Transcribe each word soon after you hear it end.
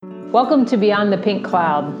Welcome to Beyond the Pink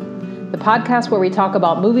Cloud, the podcast where we talk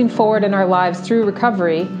about moving forward in our lives through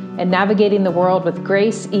recovery and navigating the world with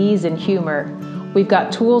grace, ease, and humor. We've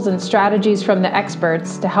got tools and strategies from the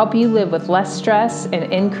experts to help you live with less stress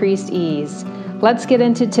and increased ease. Let's get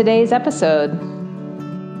into today's episode.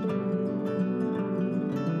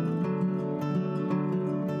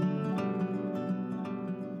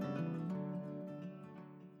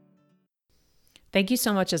 Thank you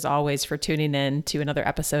so much, as always, for tuning in to another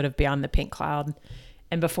episode of Beyond the Pink Cloud.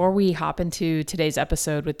 And before we hop into today's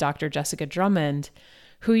episode with Dr. Jessica Drummond,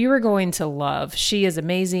 who you are going to love, she is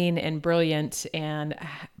amazing and brilliant and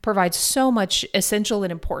provides so much essential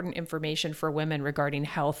and important information for women regarding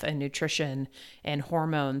health and nutrition and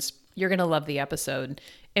hormones. You're going to love the episode.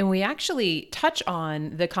 And we actually touch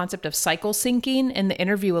on the concept of cycle syncing in the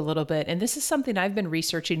interview a little bit. And this is something I've been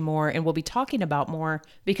researching more and we'll be talking about more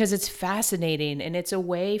because it's fascinating. And it's a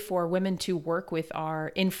way for women to work with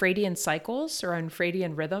our infradian cycles or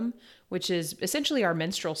infradian rhythm, which is essentially our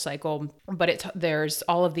menstrual cycle. But there's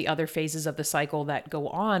all of the other phases of the cycle that go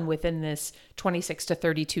on within this 26 to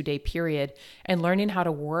 32 day period, and learning how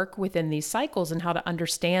to work within these cycles and how to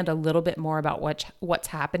understand a little bit more about what's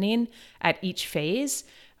happening at each phase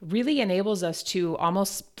really enables us to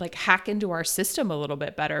almost like hack into our system a little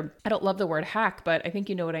bit better. I don't love the word hack, but I think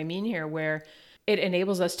you know what I mean here, where it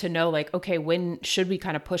enables us to know like, okay, when should we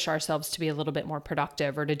kind of push ourselves to be a little bit more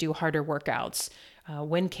productive or to do harder workouts?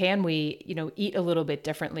 When can we, eat a little bit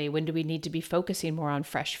differently? When do we need to be focusing more on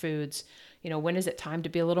fresh foods? When is it time to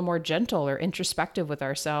be a little more gentle or introspective with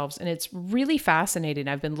ourselves? And it's really fascinating.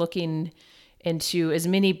 I've been looking into as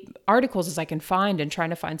many articles as I can find and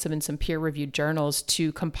trying to find some in some peer-reviewed journals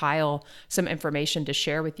to compile some information to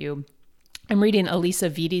share with you. I'm reading Alisa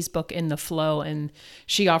Vitti's book, In the Flow, and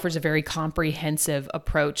she offers a very comprehensive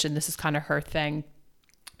approach, and this is kind of her thing.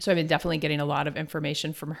 So I've been definitely getting a lot of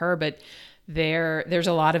information from her, but there's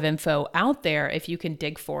a lot of info out there if you can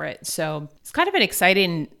dig for it. So it's kind of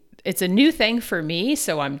it's a new thing for me.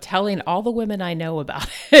 So I'm telling all the women I know about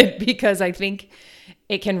it because I think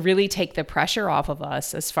it can really take the pressure off of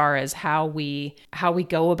us as far as how we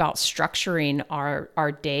go about structuring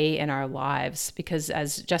our day and our lives. Because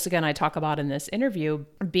as Jessica and I talk about in this interview,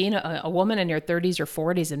 being a woman in your 30s or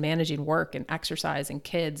 40s and managing work and exercise and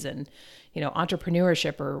kids and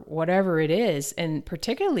entrepreneurship or whatever it is, and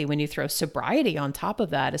particularly when you throw sobriety on top of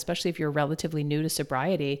that, especially if you're relatively new to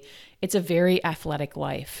sobriety, it's a very athletic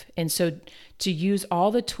life. And so to use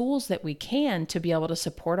all the tools that we can to be able to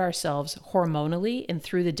support ourselves hormonally and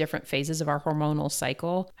through the different phases of our hormonal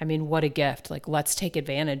cycle, I mean, what a gift. Like, let's take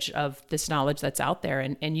advantage of this knowledge that's out there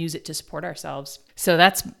and use it to support ourselves. So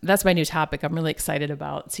that's my new topic I'm really excited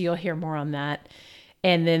about. So you'll hear more on that.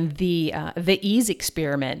 And then the EASE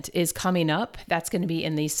experiment is coming up. That's going to be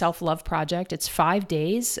in the Self-Love Project. It's 5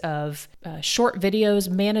 days of short videos,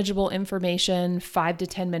 manageable information, 5 to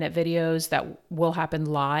 10 minute videos that will happen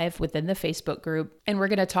live within the Facebook group. And we're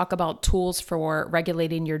going to talk about tools for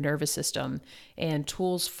regulating your nervous system and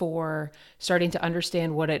tools for starting to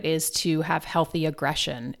understand what it is to have healthy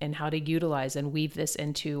aggression and how to utilize and weave this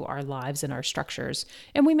into our lives and our structures.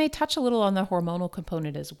 And we may touch a little on the hormonal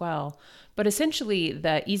component as well. But essentially,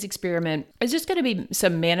 the EASE experiment is just going to be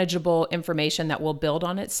some manageable information that will build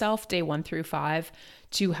on itself day 1 through 5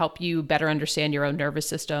 to help you better understand your own nervous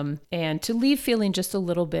system and to leave feeling just a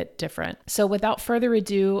little bit different. So without further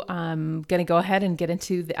ado, I'm going to go ahead and get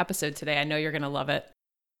into the episode today. I know you're going to love it.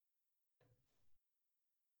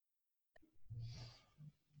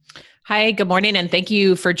 Hi, good morning, and thank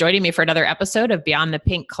you for joining me for another episode of Beyond the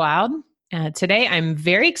Pink Cloud. Today, I'm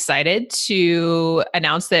very excited to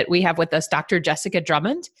announce that we have with us Dr. Jessica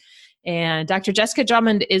Drummond. And Dr. Jessica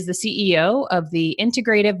Drummond is the CEO of the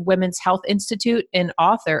Integrative Women's Health Institute and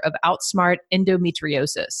author of Outsmart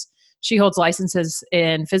Endometriosis. She holds licenses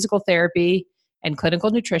in physical therapy and clinical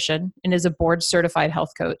nutrition and is a board-certified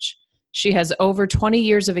health coach. She has over 20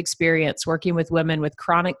 years of experience working with women with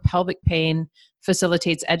chronic pelvic pain,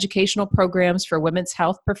 facilitates educational programs for women's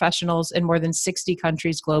health professionals in more than 60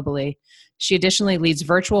 countries globally. She additionally leads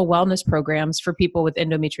virtual wellness programs for people with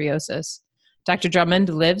endometriosis. Dr. Drummond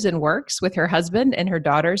lives and works with her husband and her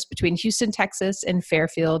daughters between Houston, Texas, and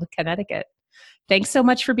Fairfield, Connecticut. Thanks so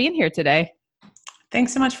much for being here today.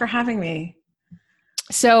 Thanks so much for having me.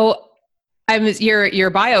 So, your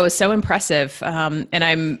bio is so impressive, and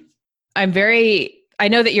I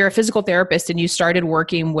know that you're a physical therapist and you started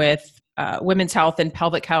working with women's health and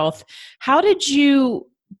pelvic health. How did you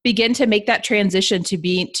begin to make that transition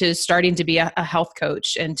to starting to be a health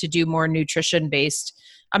coach and to do more nutrition-based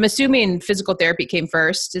I'm assuming physical therapy came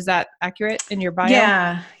first. Is that accurate in your bio?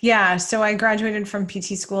 Yeah, yeah. So I graduated from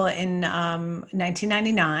PT school in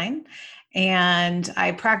 1999, and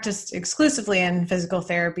I practiced exclusively in physical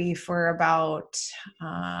therapy for about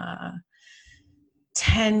uh,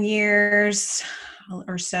 10 years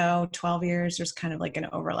or so, 12 years. There's kind of like an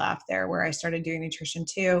overlap there where I started doing nutrition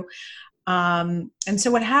too. And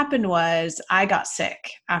so what happened was I got sick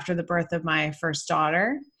after the birth of my first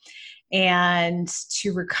daughter. And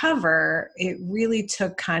to recover, it really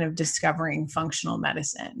took kind of discovering functional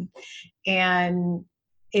medicine. And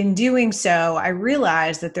in doing so, I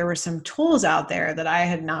realized that there were some tools out there that I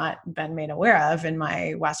had not been made aware of in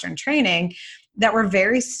my Western training that were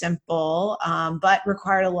very simple, but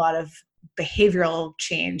required a lot of behavioral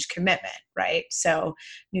change commitment, right? So,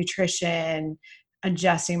 nutrition,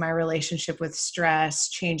 adjusting my relationship with stress,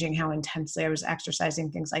 changing how intensely I was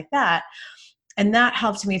exercising, things like that. And that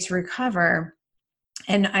helped me to recover.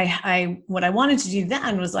 And what I wanted to do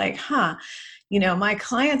then was like, my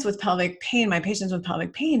clients with pelvic pain, my patients with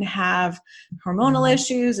pelvic pain have hormonal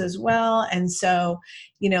issues as well. And so,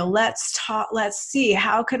 let's see,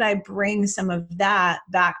 how could I bring some of that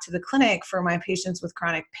back to the clinic for my patients with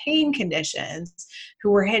chronic pain conditions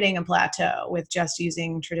who were hitting a plateau with just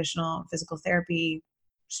using traditional physical therapy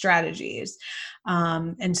strategies.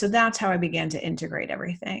 And so that's how I began to integrate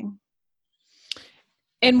everything.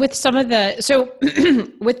 And with some of so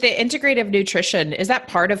with the integrative nutrition, is that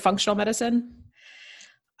part of functional medicine?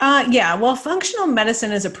 Yeah, well, functional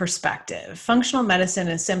medicine is a perspective. Functional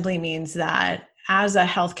medicine simply means that as a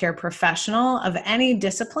healthcare professional of any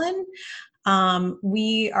discipline,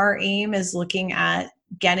 our aim is looking at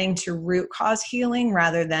getting to root cause healing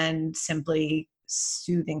rather than simply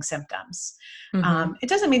soothing symptoms. Mm-hmm. It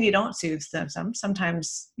doesn't mean you don't soothe symptoms.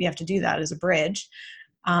 Sometimes you have to do that as a bridge.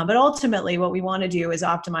 But ultimately, what we want to do is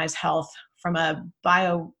optimize health from a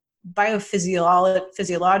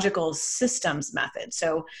biophysiological systems method.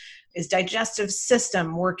 So, is digestive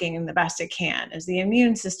system working the best it can? Is the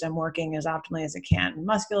immune system working as optimally as it can?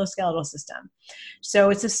 Musculoskeletal system.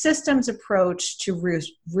 So it's a systems approach to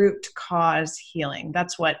root cause healing.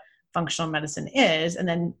 That's what functional medicine is. And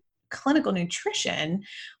then clinical nutrition,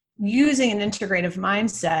 using an integrative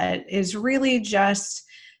mindset, is really just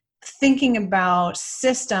thinking about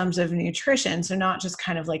systems of nutrition. So not just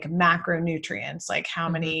kind of like macronutrients, like how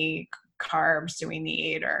many carbs do we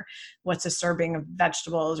need, or what's a serving of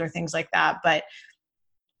vegetables, or things like that. But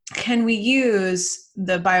can we use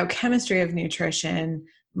the biochemistry of nutrition,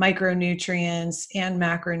 micronutrients and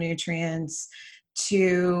macronutrients,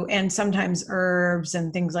 and sometimes herbs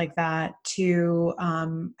and things like that, to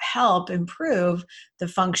help improve the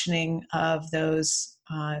functioning of those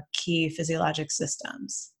key physiologic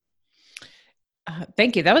systems?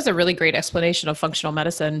 Thank you. That was a really great explanation of functional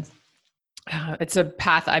medicine. It's a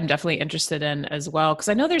path I'm definitely interested in as well, because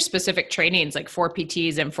I know there's specific trainings like for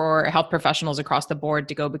PTs and for health professionals across the board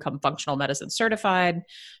to go become functional medicine certified.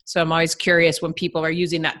 So I'm always curious when people are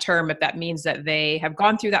using that term, if that means that they have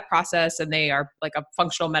gone through that process and they are like a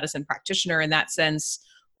functional medicine practitioner in that sense,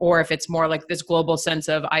 or if it's more like this global sense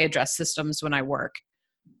of I address systems when I work.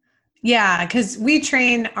 Yeah, because we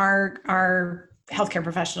train our healthcare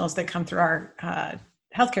professionals that come through our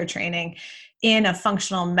healthcare training in a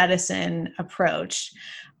functional medicine approach.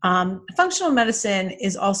 Functional medicine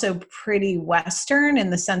is also pretty Western in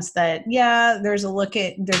the sense that, yeah, there's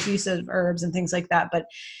use of herbs and things like that, but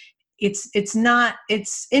it's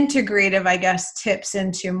integrative, I guess, tips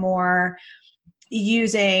into more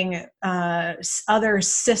using other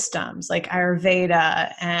systems like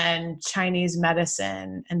Ayurveda and Chinese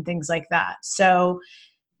medicine and things like that. So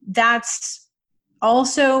that's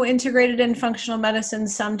also integrated in functional medicine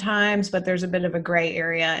sometimes, but there's a bit of a gray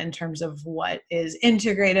area in terms of what is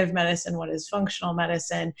integrative medicine, what is functional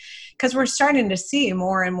medicine, because we're starting to see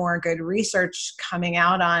more and more good research coming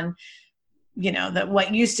out on, that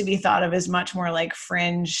what used to be thought of as much more like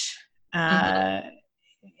fringe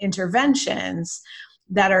interventions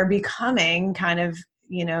that are becoming kind of,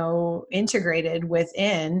 integrated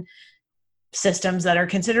within systems that are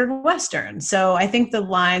considered Western. So I think the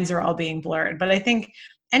lines are all being blurred, but I think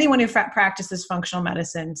anyone who practices functional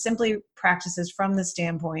medicine simply practices from the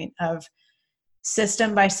standpoint of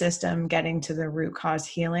system by system getting to the root cause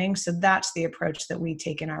healing. So that's the approach that we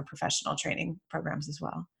take in our professional training programs as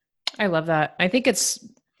well. I love that. I think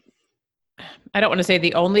I don't want to say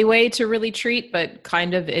the only way to really treat, but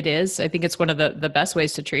kind of it is. I think it's one of the best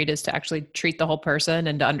ways to treat is to actually treat the whole person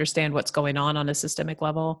and to understand what's going on a systemic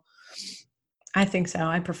level. I think so.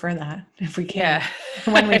 I prefer that if we can. Yeah.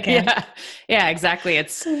 When we can. Yeah. Yeah, exactly.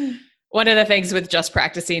 One of the things with just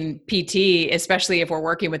practicing PT, especially if we're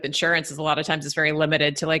working with insurance, is a lot of times it's very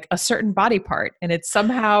limited to like a certain body part. And it's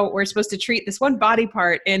somehow we're supposed to treat this one body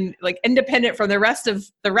part in like independent from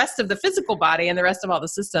the physical body and the rest of all the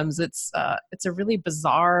systems. It's a really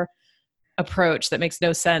bizarre approach that makes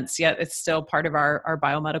no sense, yet it's still part of our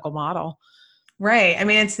biomedical model. Right. I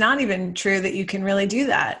mean, it's not even true that you can really do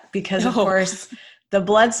that because, of No. course, the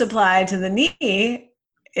blood supply to the knee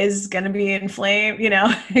is going to be inflamed.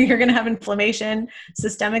 You're going to have inflammation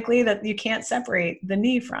systemically that you can't separate the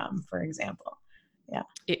knee from, for example. Yeah.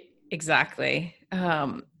 Exactly.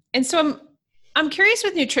 And so I'm curious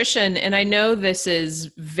with nutrition, and I know this is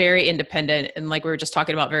very independent and like we were just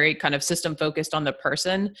talking about, very kind of system focused on the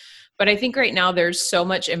person. But I think right now there's so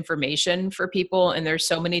much information for people and there's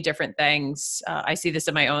so many different things. I see this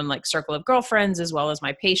in my own like circle of girlfriends as well as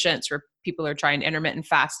my patients where people are trying intermittent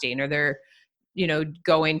fasting or they're,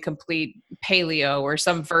 going complete paleo or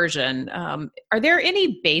some version. Are there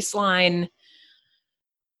any baseline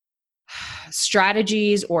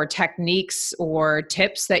strategies or techniques or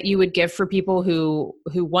tips that you would give for people who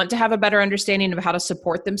want to have a better understanding of how to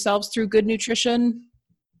support themselves through good nutrition?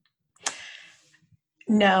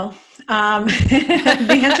 No.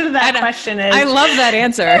 The answer to that question is, I love that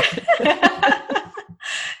answer.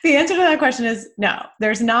 the answer to that question is no.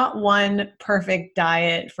 There's not one perfect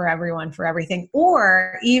diet for everyone, for everything,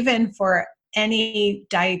 or even for any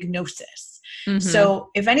diagnosis. Mm-hmm. So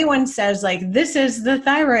if anyone says like, this is the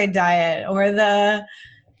thyroid diet or the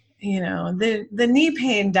knee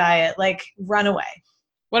pain diet, like run away.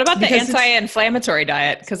 What about the anti-inflammatory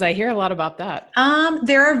diet? Because I hear a lot about that.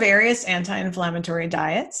 There are various anti-inflammatory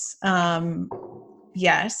diets.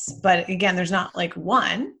 Yes, but again, there's not like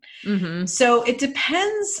one. Mm-hmm. So it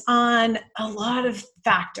depends on a lot of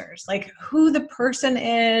factors, like who the person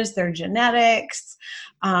is, their genetics,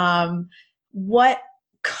 what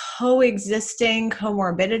coexisting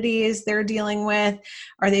comorbidities they're dealing with.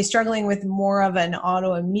 Are they struggling with more of an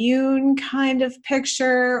autoimmune kind of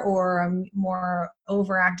picture or a more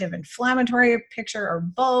overactive inflammatory picture or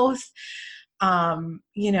both?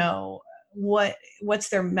 What's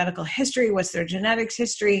their medical history? What's their genetics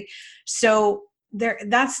history? So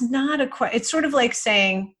that's not it's sort of like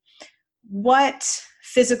saying, what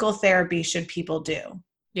physical therapy should people do?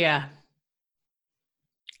 Yeah.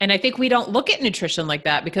 And I think we don't look at nutrition like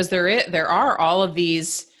that because there are all of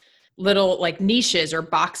these little like niches or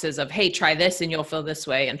boxes of, hey, try this and you'll feel this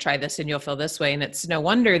way and try this and you'll feel this way. And it's no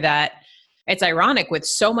wonder that it's ironic with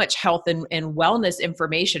so much health and wellness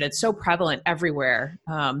information. It's so prevalent everywhere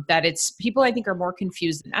that it's people I think are more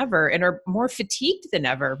confused than ever and are more fatigued than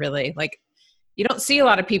ever, really. Like you don't see a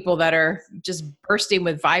lot of people that are just bursting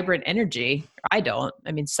with vibrant energy. I don't.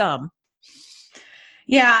 I mean, some.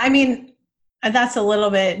 Yeah. I mean, that's a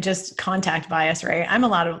little bit just contact bias, right? I'm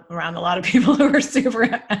around a lot of people who are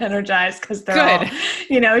super energized because they're all,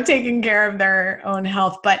 taking care of their own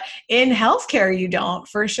health. But in healthcare, you don't,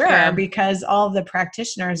 for sure, because all of the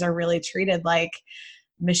practitioners are really treated like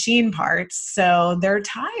machine parts. So they're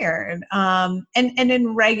tired. And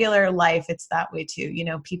in regular life, it's that way too.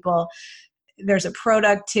 There's a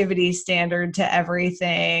productivity standard to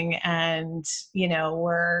everything, and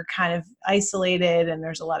we're kind of isolated, and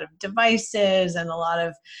there's a lot of devices and a lot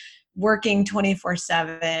of working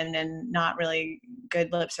 24/7 and not really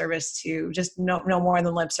good lip service to just no more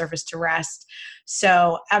than lip service to rest.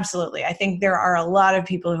 So absolutely, I think there are a lot of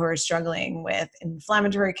people who are struggling with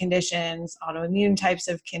inflammatory conditions, autoimmune types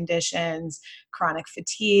of conditions, chronic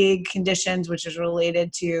fatigue conditions, which is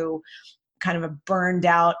related to kind of a burned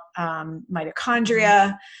out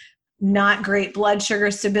mitochondria, not great blood sugar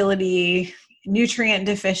stability, nutrient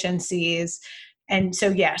deficiencies. And so,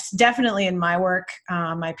 yes, definitely in my work,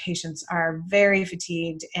 my patients are very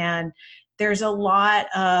fatigued, and there's a lot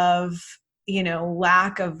of,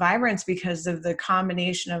 lack of vibrance because of the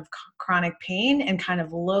combination of chronic pain and kind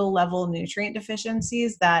of low level nutrient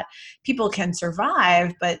deficiencies that people can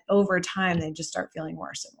survive, but over time they just start feeling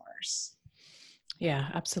worse and worse. Yeah,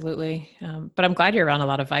 absolutely. But I'm glad you're around a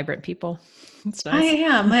lot of vibrant people. It's nice. I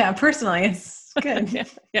am. Yeah, personally, it's good.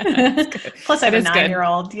 It's good. Plus, I have a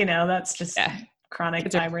 9-year-old. That's just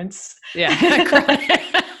chronic vibrance.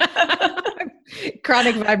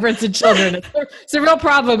 Chronic vibrance in children. It's a real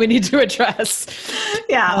problem we need to address.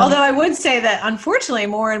 Yeah. Although I would say that unfortunately,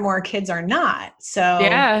 more and more kids are not.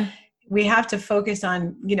 So we have to focus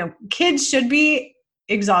on, kids should be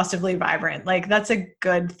exhaustively vibrant. Like that's a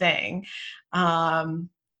good thing.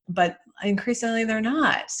 But increasingly they're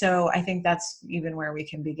not. So I think that's even where we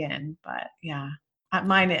can begin. But yeah,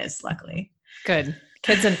 mine is luckily. Good.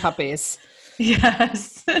 Kids and puppies.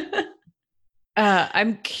 Yes.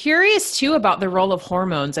 I'm curious too about the role of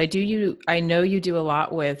hormones. I know you do a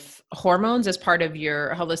lot with hormones as part of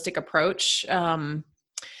your holistic approach.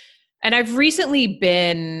 And I've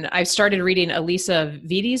started reading Elisa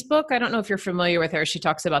Vidi's book. I don't know if you're familiar with her. She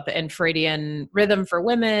talks about the infradian rhythm for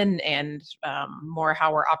women and more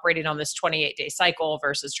how we're operating on this 28-day cycle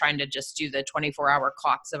versus trying to just do the 24-hour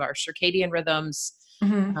clocks of our circadian rhythms.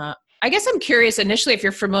 Mhm. I guess I'm curious initially if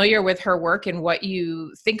you're familiar with her work and what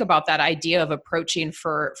you think about that idea of approaching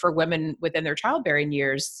for women within their childbearing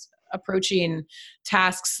years, approaching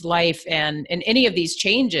tasks, life, and any of these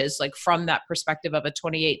changes, like from that perspective of a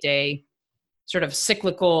 28-day sort of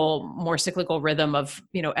more cyclical rhythm of,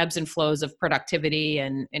 ebbs and flows of productivity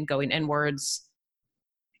and going inwards.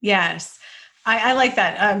 Yes. I like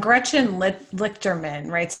that. Gretchen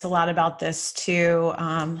Lichterman writes a lot about this too.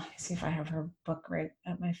 Let me see if I have her book right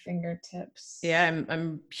at my Yeah, fingertips.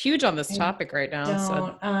 I'm huge on this I topic right now.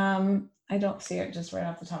 So I don't see it just right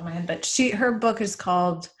off the top of my head, but her book is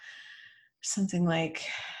called something like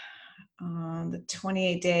the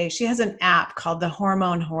 28 day. She has an app called the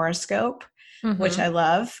Hormone Horoscope, which mhm. I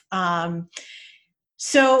love.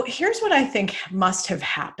 So here's what I think must have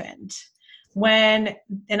happened when,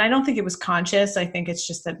 and I don't think it was conscious. I think it's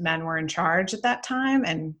just that men were in charge at that time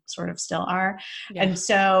and sort of still are. Yeah. And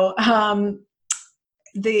so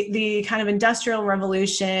the kind of industrial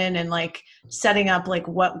revolution and like setting up like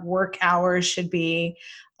what work hours should be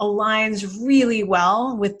aligns really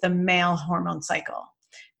well with the male hormone cycle,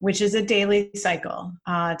 which is a daily cycle.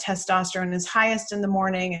 Testosterone is highest in the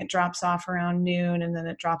morning, it drops off around noon, and then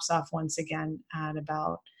it drops off once again at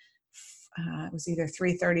about it was either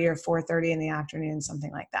 3:30 or 4:30 in the afternoon,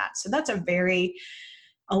 something like that. So that's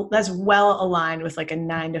well aligned with like a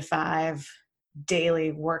 9 to 5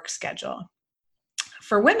 daily work schedule.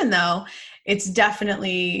 For women, though, it's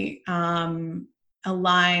definitely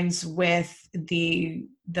aligns with the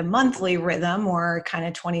monthly rhythm, or kind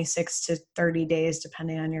of 26 to 30 days,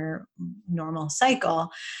 depending on your normal cycle.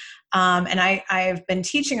 And I've been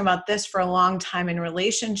teaching about this for a long time in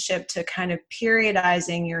relationship to kind of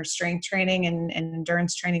periodizing your strength training and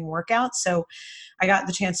endurance training workouts. So I got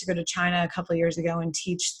the chance to go to China a couple of years ago and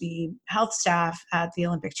teach the health staff at the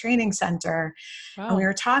Olympic Training Center. And we Wow.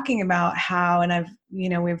 were talking about how, and I've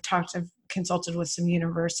consulted with some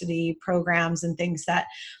university programs and things that,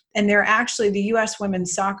 and they're actually, the US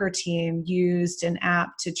women's soccer team used an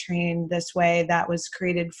app to train this way that was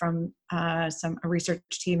created from a research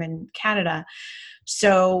team in Canada.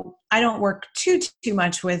 So I don't work too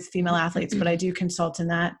much with female athletes, but I do consult in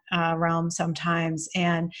that realm sometimes.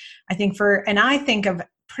 And I think of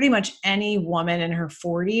pretty much any woman in her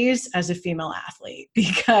 40s as a female athlete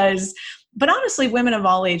but honestly, women of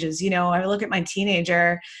all ages, I look at my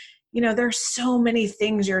teenager, there's so many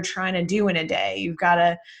things you're trying to do in a day. You've got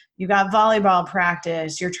volleyball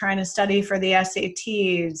practice, you're trying to study for the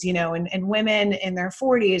SATs, and women in their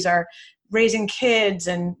 40s are raising kids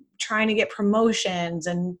and trying to get promotions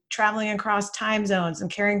and traveling across time zones and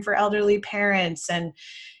caring for elderly parents and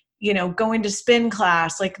going to spin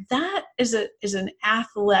class. Like that is an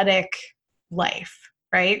athletic life,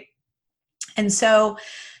 right? And so,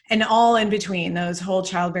 and all in between those whole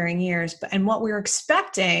childbearing years. And what we're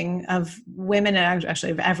expecting of women, and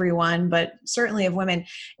actually of everyone, but certainly of women,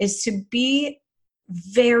 is to be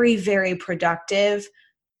very, very productive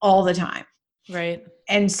all the time. Right.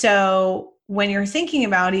 And so when you're thinking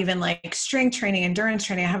about even like strength training, endurance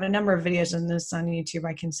training, I have a number of videos on this on YouTube.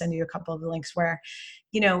 I can send you a couple of the links where,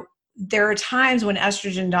 there are times when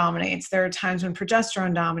estrogen dominates. There are times when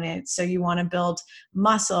progesterone dominates. So you want to build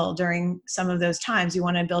muscle during some of those times. You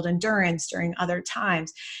want to build endurance during other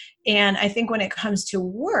times. And I think when it comes to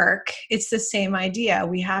work, it's the same idea.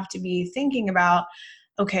 We have to be thinking about,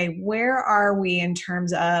 okay, where are we in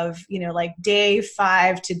terms of, like day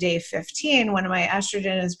 5 to day 15, when my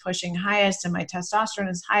estrogen is pushing highest and my testosterone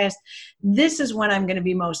is highest. This is when I'm going to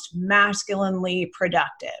be most masculinely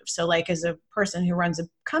productive. So like as a person who runs a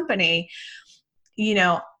company,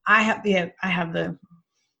 I have the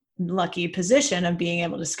lucky position of being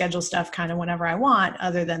able to schedule stuff kind of whenever I want,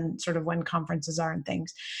 other than sort of when conferences are and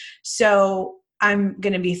things. So I'm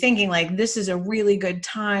going to be thinking like, this is a really good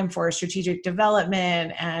time for strategic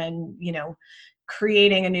development and,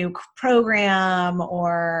 creating a new program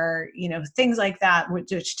or, things like that,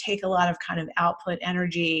 which take a lot of kind of output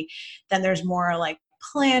energy. Then there's more like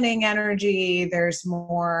planning energy. There's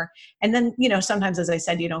more, and then, sometimes, as I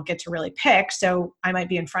said, you don't get to really pick. So I might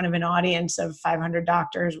be in front of an audience of 500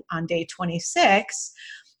 doctors on day 26.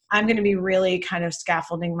 I'm going to be really kind of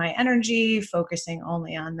scaffolding my energy, focusing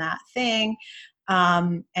only on that thing,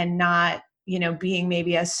 and not being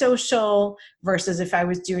maybe as social versus if I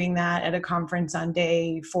was doing that at a conference on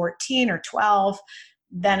day 14 or 12,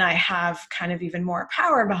 then I have kind of even more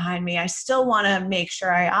power behind me. I still want to make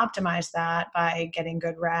sure I optimize that by getting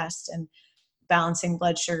good rest and balancing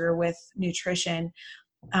blood sugar with nutrition,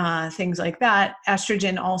 things like that.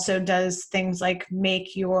 Estrogen also does things like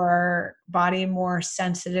make your body more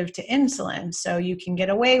sensitive to insulin. So you can get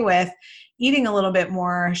away with eating a little bit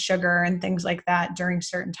more sugar and things like that during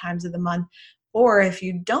certain times of the month. Or if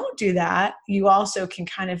you don't do that, you also can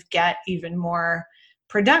kind of get even more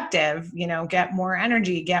productive, get more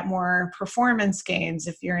energy, get more performance gains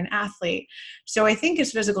if you're an athlete. So I think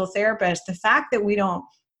as physical therapists, the fact that we don't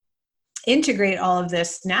integrate all of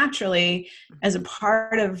this naturally as a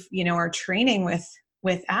part of our training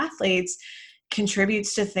with athletes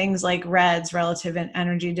contributes to things like REDS, relative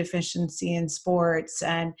energy deficiency in sports.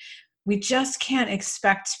 And we just can't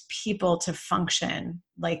expect people to function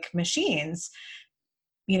like machines.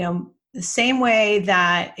 The same way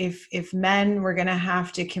that if men were going to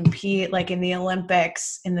have to compete like in the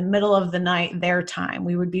Olympics in the middle of the night, their time,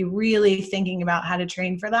 we would be really thinking about how to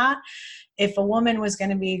train for that. If a woman was going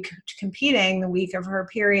to be competing the week of her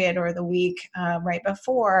period or the week right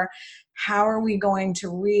before, how are we going to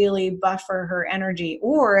really buffer her energy?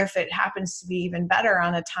 Or if it happens to be even better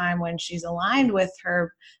on a time when she's aligned with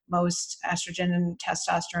her most estrogen and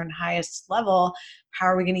testosterone highest level, how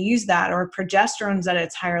are we going to use that? Or progesterone's at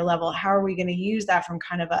its higher level, how are we going to use that from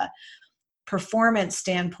kind of a performance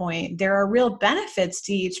standpoint? There are real benefits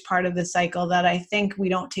to each part of the cycle that I think we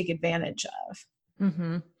don't take advantage of.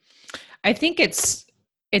 Mm-hmm. I think it's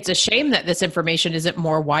a shame that this information isn't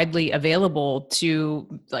more widely available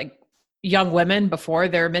to like young women before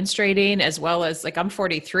they're menstruating, as well as like I'm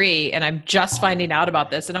 43 and I'm just finding out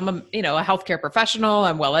about this, and I'm a healthcare professional.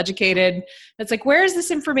 I'm well educated. It's like, where has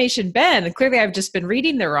this information been? And clearly I've just been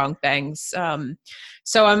reading the wrong things.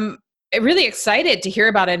 So I'm really excited to hear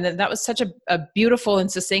about it. And that was such a beautiful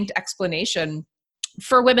and succinct explanation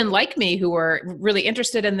for women like me who are really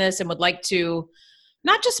interested in this and would like to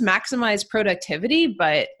not just maximize productivity,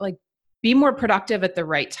 but like be more productive at the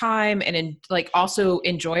right time and also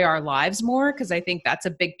enjoy our lives more. Cause I think that's a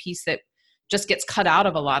big piece that just gets cut out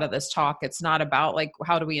of a lot of this talk. It's not about like,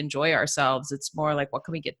 how do we enjoy ourselves? It's more like, what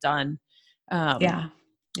can we get done? Yeah.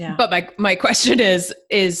 But my question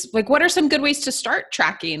is like, what are some good ways to start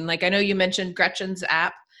tracking? Like, I know you mentioned Gretchen's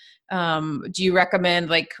app. Do you recommend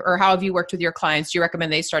or how have you worked with your clients? Do you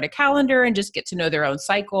recommend they start a calendar and just get to know their own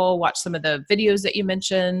cycle, watch some of the videos that you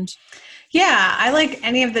mentioned? Yeah, I like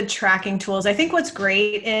any of the tracking tools. I think what's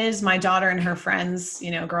great is my daughter and her friends,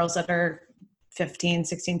 girls that are 15,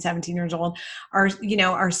 16, 17 years old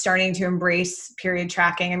are starting to embrace period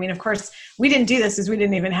tracking. I mean, of course, we didn't do this because we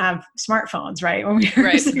didn't even have smartphones, right? When we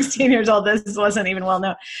were 16 years old, this wasn't even well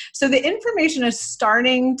known. So the information is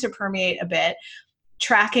starting to permeate a bit.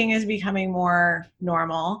 Tracking is becoming more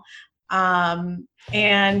normal.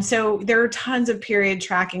 And so there are tons of period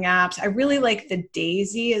tracking apps. I really like the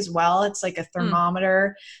Daisy as well. It's like a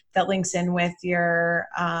thermometer that links in with your,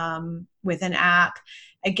 with an app,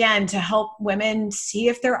 again, to help women see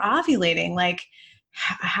if they're ovulating. Like,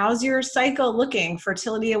 how's your cycle looking?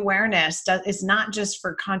 Fertility awareness is not just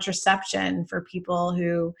for contraception for people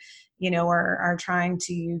who, are trying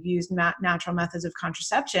to use natural methods of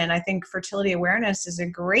contraception. I think fertility awareness is a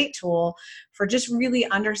great tool for just really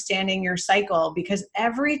understanding your cycle, because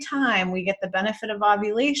every time we get the benefit of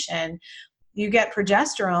ovulation, you get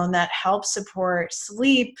progesterone that helps support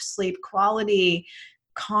sleep quality,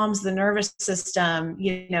 calms the nervous system,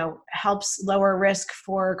 helps lower risk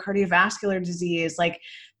for cardiovascular disease. Like,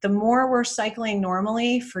 the more we're cycling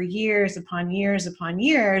normally for years upon years upon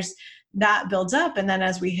years, that builds up. And then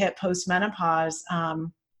as we hit post-menopause,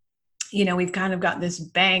 we've kind of got this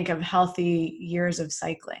bank of healthy years of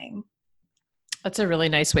cycling. That's a really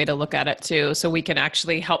nice way to look at it too. So we can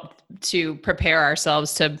actually help to prepare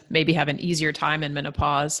ourselves to maybe have an easier time in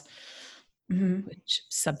menopause. Mm-hmm. Which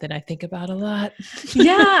is something I think about a lot.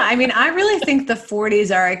 Yeah. I mean, I really think the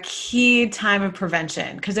 40s are a key time of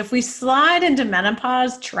prevention, because if we slide into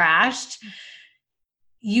menopause trashed,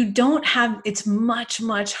 it's much,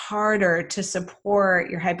 much harder to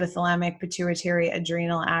support your hypothalamic pituitary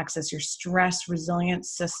adrenal axis, your stress resilient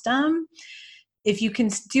system. If you can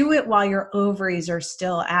do it while your ovaries are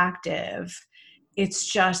still active, it's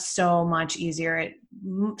just so much easier. It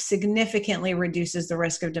significantly reduces the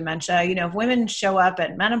risk of dementia. If women show up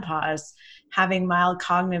at menopause having mild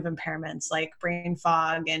cognitive impairments like brain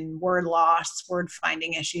fog and word loss, word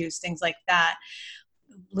finding issues, things like that,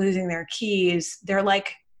 losing their keys, they're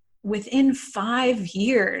like within 5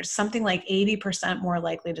 years, something like 80% more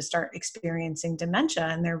likely to start experiencing dementia,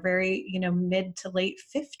 and they're very, mid to late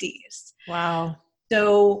 50s. Wow.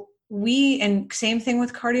 So and same thing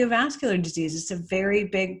with cardiovascular disease. It's a very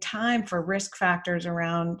big time for risk factors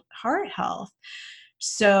around heart health.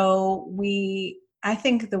 So I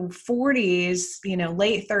think the 40s,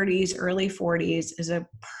 late 30s, early 40s is a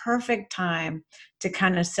perfect time to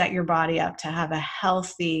kind of set your body up to have a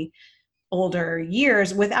healthy older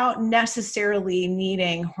years without necessarily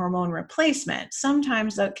needing hormone replacement.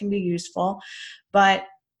 Sometimes that can be useful, but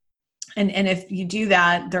and if you do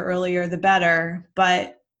that, the earlier the better.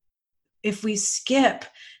 But if we skip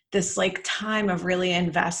this like time of really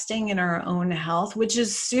investing in our own health, which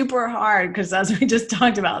is super hard because as we just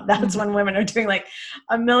talked about, that's when women are doing like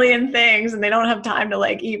a million things and they don't have time to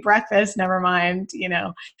like eat breakfast, never mind,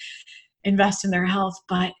 invest in their health.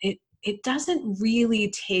 But it doesn't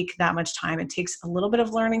really take that much time. It takes a little bit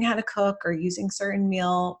of learning how to cook or using certain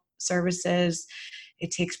meal services.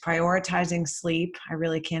 It takes prioritizing sleep. I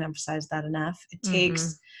really can't emphasize that enough. It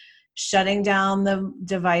takes shutting down the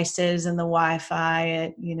devices and the Wi-Fi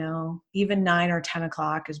at, even 9 or 10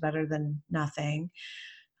 o'clock is better than nothing.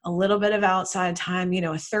 A little bit of outside time, a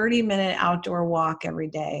 30-minute outdoor walk every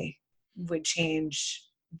day would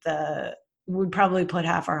would probably put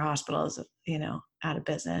half our hospitals, out of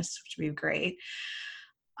business, which would be great.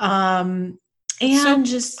 And so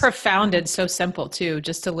just profound and so simple too,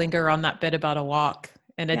 just to linger on that bit about a walk.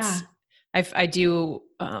 And I do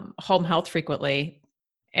home health frequently.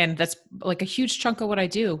 And that's like a huge chunk of what I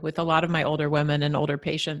do with a lot of my older women and older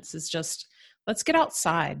patients is just, let's get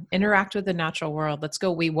outside, interact with the natural world. Let's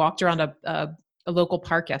go. We walked around a local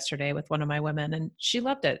park yesterday with one of my women and she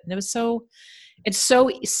loved it. And it's so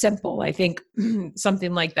simple. I think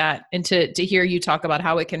something like that. And to hear you talk about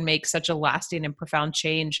how it can make such a lasting and profound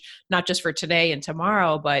change, not just for today and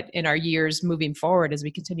tomorrow, but in our years moving forward as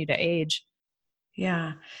we continue to age.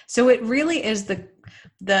 Yeah. So it really is the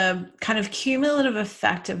kind of cumulative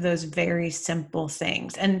effect of those very simple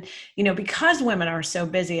things. And, because women are so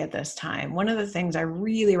busy at this time, one of the things I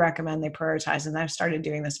really recommend they prioritize, and I've started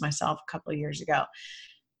doing this myself a couple of years ago,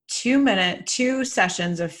 2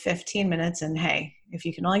 sessions of 15 minutes. And hey, if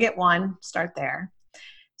you can only get one, start there.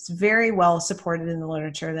 It's very well supported in the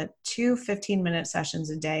literature that 2 15-minute sessions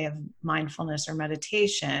a day of mindfulness or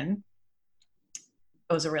meditation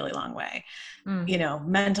goes a really long way.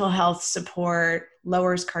 Mental health support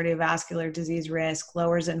lowers cardiovascular disease risk,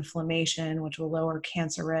 lowers inflammation, which will lower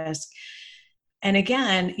cancer risk. And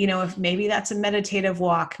again, if maybe that's a meditative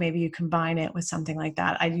walk, maybe you combine it with something like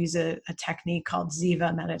that. I use a technique called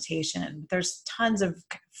Ziva meditation. There's tons of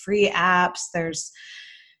free apps. There's,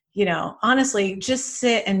 honestly, just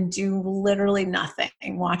sit and do literally nothing.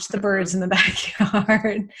 Watch the birds in the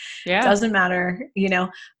backyard. Yeah. Doesn't matter,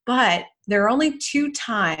 but there are only 2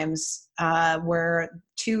 times where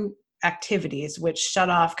 2 activities which shut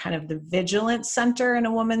off kind of the vigilance center in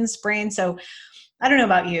a woman's brain. So I don't know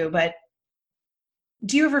about you, but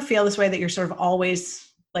do you ever feel this way that you're sort of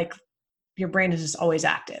always like your brain is just always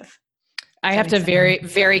active? I have to very,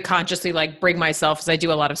 very consciously bring myself, as I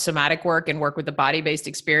do a lot of somatic work and work with the body-based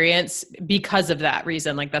experience because of that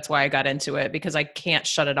reason. That's why I got into it, because I can't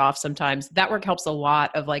shut it off sometimes. That work helps a lot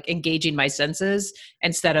of engaging my senses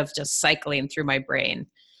instead of just cycling through my brain.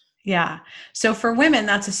 Yeah. So for women,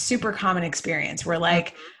 that's a super common experience. We're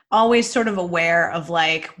always sort of aware of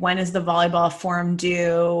when is the volleyball form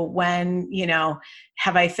due? When,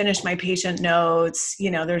 have I finished my patient notes?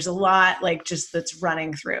 There's a lot just that's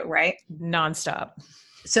running through, right? Nonstop.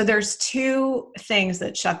 So there's 2 things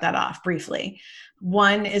that shut that off briefly.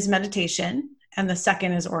 One is meditation and the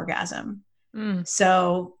second is orgasm.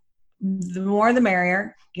 So the more the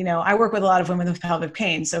merrier. I work with a lot of women with pelvic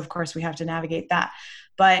pain, so of course we have to navigate that.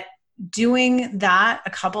 But doing that a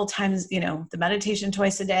couple times, the meditation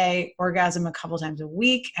twice a day, orgasm a couple times a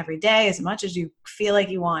week, every day, as much as you feel like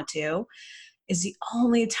you want to, is the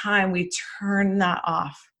only time we turn that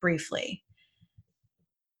off briefly.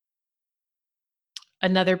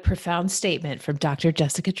 Another profound statement from Dr.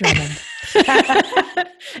 Jessica Drummond.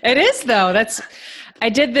 It is, though. I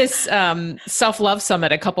did this self-love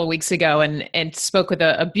summit a couple of weeks ago and spoke with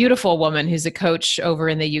a beautiful woman who's a coach over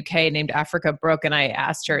in the UK named Africa Brooke. And I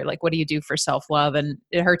asked her, what do you do for self-love? And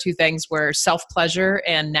her 2 things were self-pleasure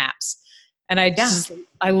and naps. And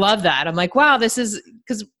I love that. I'm like, wow, this is,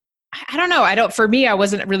 because I don't know. For me, I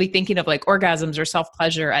wasn't really thinking of orgasms or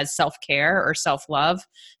self-pleasure as self-care or self-love.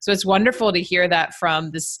 So it's wonderful to hear that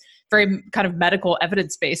from this very kind of medical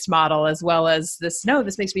evidence-based model, as well as this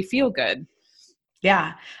makes me feel good.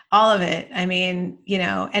 Yeah, all of it. I mean,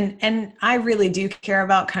 and I really do care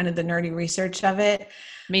about kind of the nerdy research of it,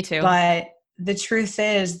 Me too. but the truth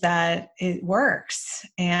is that it works.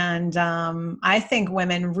 And I think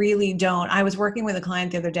women really don't. I was working with a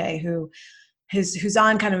client the other day who's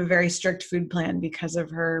on kind of a very strict food plan because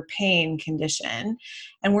of her pain condition,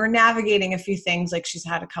 and we're navigating a few things. Like, she's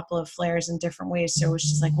had a couple of flares in different ways, so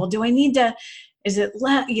she's like, well, do I need to, is it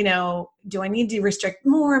do I need to restrict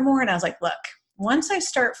more and more? And I was like, look, once I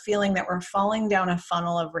start feeling that we're falling down a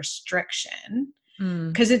funnel of restriction, Mm.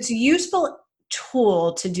 because it's a useful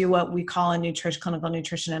tool to do what we call a clinical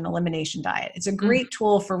nutrition and elimination diet. It's a Mm. great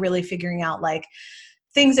tool for really figuring out like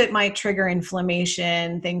things that might trigger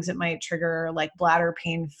inflammation, things that might trigger like bladder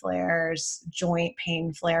pain flares, joint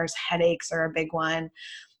pain flares, headaches are a big one.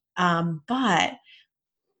 But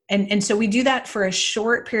so we do that for a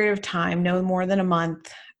short period of time, no more than a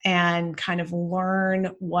month, and kind of learn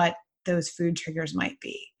what those food triggers might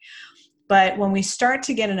be. But when we start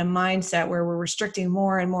to get in a mindset where we're restricting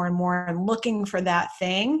more and more and more and looking for that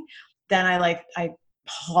thing, then I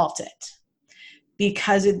halt it,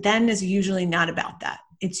 because it then is usually not about that.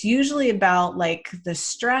 It's usually about like the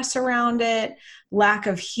stress around it, lack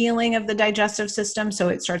of healing of the digestive system. So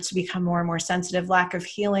it starts to become more and more sensitive, lack of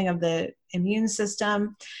healing of the immune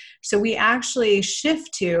system. So we actually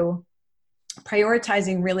shift to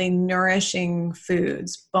prioritizing really nourishing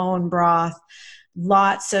foods, bone broth,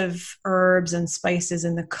 lots of herbs and spices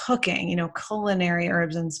in the cooking, culinary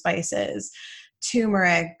herbs and spices,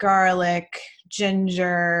 turmeric, garlic,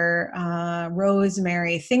 ginger,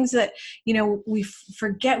 rosemary, things that, we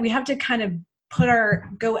forget. We have to kind of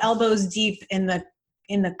go elbows deep in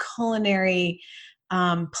the culinary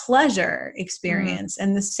pleasure Mm. experience.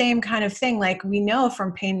 And the same kind of thing, like we know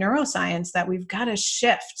from pain neuroscience that we've got to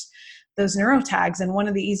shift those neurotags. And one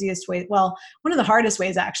of the easiest ways, well, one of the hardest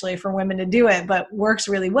ways actually for women to do it, but works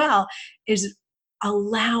really well, is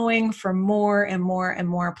allowing for more and more and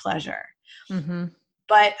more pleasure. Mm-hmm.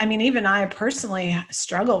 But I mean, even I personally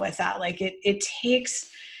struggle with that. Like it takes,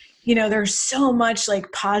 there's so much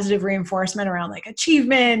like positive reinforcement around like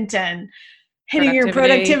achievement and hitting your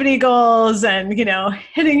Productivity. productivity goals and,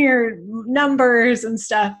 hitting your numbers and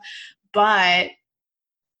stuff. But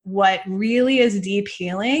what really is deep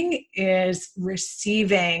healing is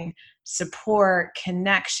receiving support,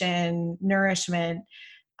 connection, nourishment.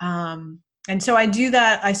 And so I do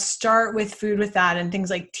that. I start with food with that, and things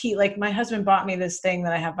like tea. Like my husband bought me this thing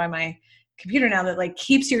that I have by my computer now that like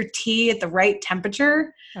keeps your tea at the right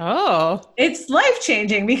temperature. Oh, It's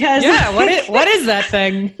life-changing because yeah. like, What is that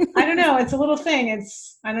thing? I don't know. It's a little thing.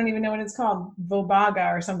 I don't even know what it's called.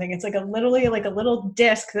 Vobaga or something. It's like literally like a little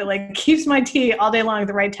disc that like keeps my tea all day long at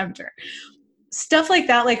the right temperature. Stuff like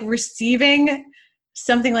that, like receiving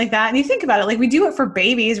something like that. And you think about it, like we do it for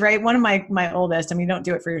babies, right? One of my oldest, I mean, you don't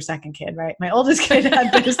do it for your second kid, right? My oldest kid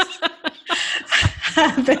had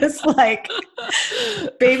this like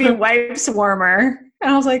baby wipes warmer. And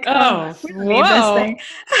I was like, Oh, we don't need this whoa. thing.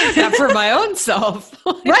 I need that for my own self.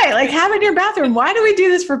 Right. Like have it in your bathroom. Why do we do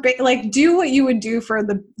this for, like do what you would do for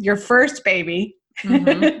your first baby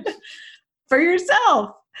Mm-hmm. for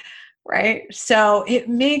yourself. Right. So it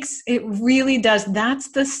really does.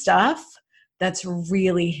 That's the stuff that's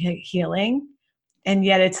really healing. And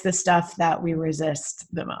yet it's the stuff that we resist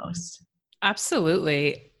the most.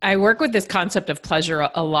 Absolutely. I work with this concept of pleasure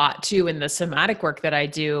a lot too in the somatic work that I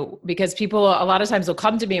do, because people a lot of times will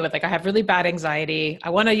come to me with like, I have really bad anxiety. I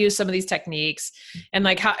want to use some of these techniques, and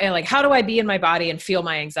how do I be in my body and feel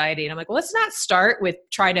my anxiety? And I'm like, well, let's not start with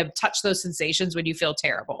trying to touch those sensations when you feel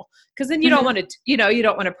terrible, because then you don't want to, you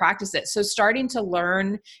don't want to practice it. So starting to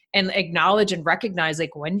learn and acknowledge and recognize,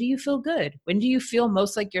 like, when do you feel good? When do you feel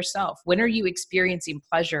most like yourself? When are you experiencing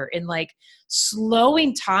pleasure? And like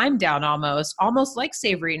slowing time down, almost like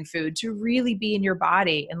savoring food, to really be in your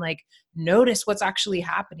body and like notice what's actually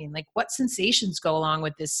happening, like what sensations go along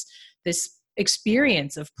with this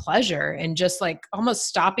experience of pleasure, and just like almost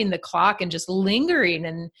stopping the clock and just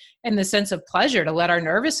lingering and the sense of pleasure, to let our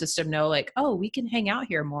nervous system know like, oh, we can hang out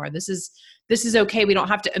here more. This is okay. We don't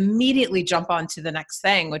have to immediately jump on to the next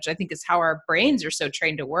thing, which I think is how our brains are so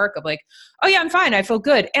trained to work, of like, oh yeah, I'm fine, I feel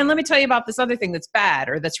good, and let me tell you about this other thing that's bad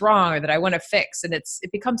or that's wrong or that I want to fix. And it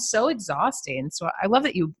becomes so exhausting. So I love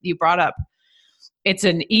that you brought up, it's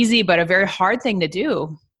an easy but a very hard thing to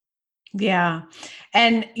do. Yeah.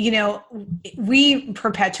 And, we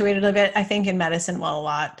perpetuated a bit, I think, in medicine, well, a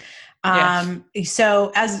lot. Yeah.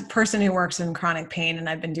 So as a person who works in chronic pain, and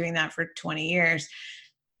I've been doing that for 20 years,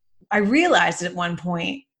 I realized at one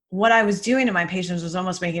point what I was doing to my patients was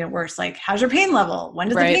almost making it worse. Like, how's your pain level? When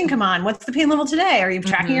does the Right. pain come on? What's the pain level today? Are you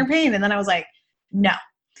tracking Mm-hmm. your pain? And then I was like, no,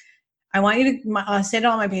 I want you to say to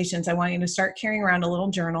all my patients, I want you to start carrying around a little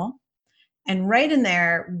journal and write in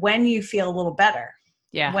there when you feel a little better,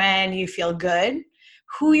 Yeah. when you feel good,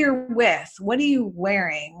 who you're with, what are you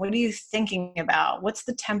wearing, what are you thinking about, what's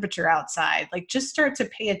the temperature outside. Like, just start to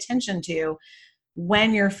pay attention to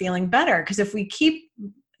when you're feeling better. Because if we keep,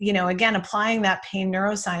 again, applying that pain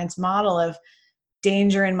neuroscience model of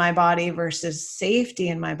danger in my body versus safety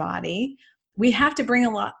in my body, we have to bring a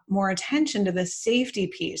lot more attention to the safety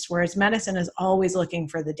piece, whereas medicine is always looking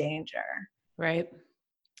for the danger. Right.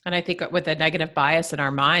 And I think with a negative bias in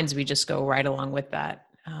our minds, we just go right along with that.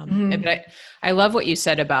 But I love what you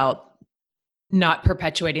said about not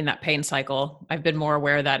perpetuating that pain cycle. I've been more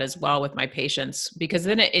aware of that as well with my patients, because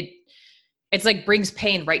then it's like brings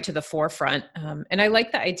pain right to the forefront. And I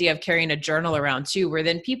like the idea of carrying a journal around too, where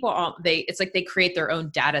then people, it's like they create their own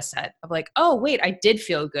data set of like, oh, wait, I did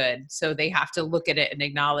feel good. So they have to look at it and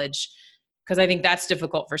acknowledge, because I think that's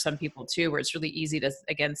difficult for some people too, where it's really easy to,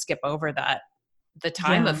 again, skip over the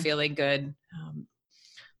time of feeling good.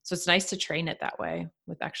 So it's nice to train it that way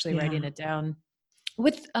with actually writing it down.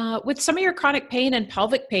 With some of your chronic pain and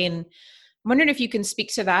pelvic pain, I'm wondering if you can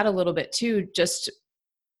speak to that a little bit too, just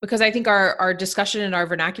because I think our discussion and our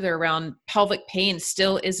vernacular around pelvic pain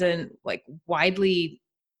still isn't like widely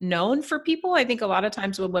known for people. I think a lot of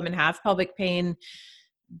times when women have pelvic pain,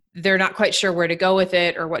 they're not quite sure where to go with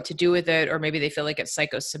it or what to do with it, or maybe they feel like it's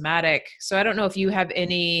psychosomatic. So I don't know if you have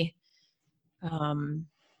any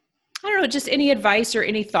I don't know, just any advice or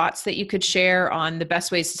any thoughts that you could share on the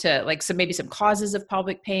best ways to, like, maybe some causes of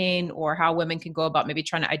pelvic pain, or how women can go about maybe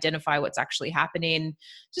trying to identify what's actually happening,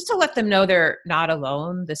 just to let them know they're not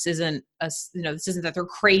alone. This isn't this isn't that they're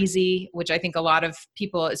crazy, which I think a lot of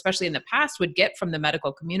people, especially in the past, would get from the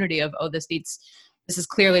medical community of, oh, this is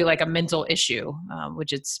clearly like a mental issue,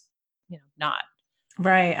 which it's, not.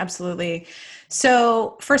 Right, absolutely.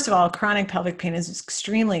 So, first of all, chronic pelvic pain is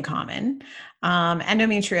extremely common.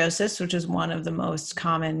 Endometriosis, which is one of the most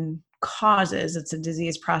common causes, it's a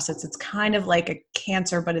disease process. It's kind of like a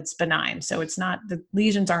cancer, but it's benign. So, it's not, the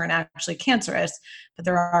lesions aren't actually cancerous, but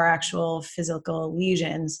there are actual physical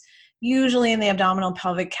lesions, usually in the abdominal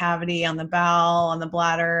pelvic cavity, on the bowel, on the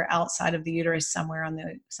bladder, outside of the uterus, somewhere on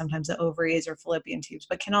sometimes the ovaries or fallopian tubes,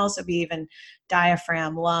 but can also be even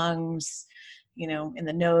diaphragm, lungs, in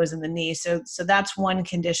the nose and the knee. So that's one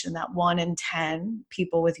condition that 1 in 10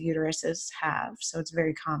 people with uteruses have. So it's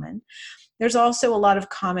very common. There's also a lot of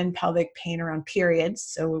common pelvic pain around periods.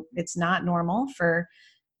 So it's not normal for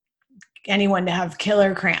anyone to have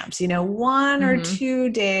killer cramps. 1 or 2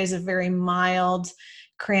 days of very mild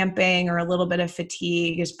cramping or a little bit of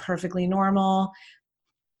fatigue is perfectly normal.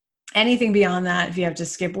 Anything beyond that, if you have to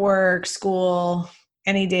skip work, school,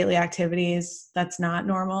 any daily activities, that's not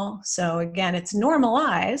normal. So again, it's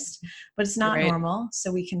normalized, but it's not normal.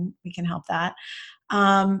 So we can help that.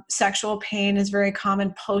 Sexual pain is very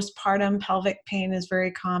common. Postpartum pelvic pain is very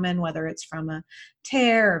common, whether it's from a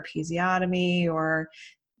tear or episiotomy, or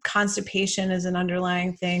constipation is an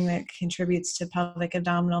underlying thing that contributes to pelvic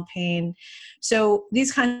abdominal pain. So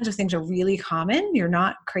these kinds of things are really common. You're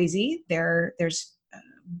not crazy. There's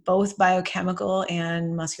both biochemical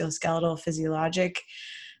and musculoskeletal physiologic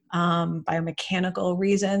biomechanical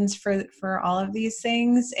reasons for all of these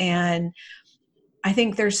things. And I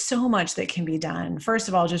think there's so much that can be done. First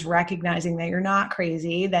of all, just recognizing that you're not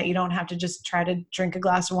crazy, that you don't have to just try to drink a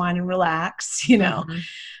glass of wine and relax,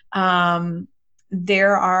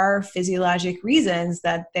 there are physiologic reasons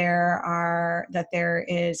that there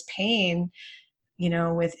is pain,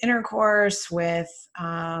 with intercourse, with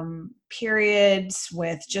periods,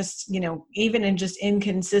 with just, even in just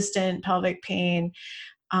inconsistent pelvic pain,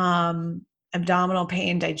 abdominal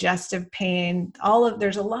pain, digestive pain,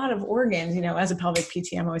 there's a lot of organs, as a pelvic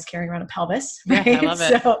PT, I'm always carrying around a pelvis. Right? Yeah, I love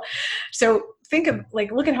it. So think of,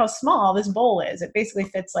 look at how small this bowl is. It basically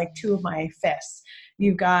fits like 2 of my fists.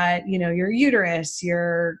 You've got, your uterus,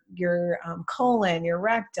 your colon, your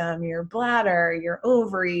rectum, your bladder, your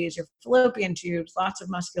ovaries, your fallopian tubes, lots of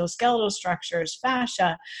musculoskeletal structures,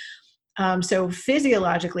 fascia. So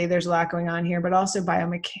physiologically, there's a lot going on here, but also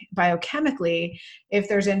biochemically, if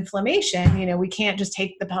there's inflammation, we can't just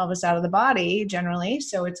take the pelvis out of the body generally.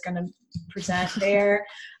 So it's going to present there.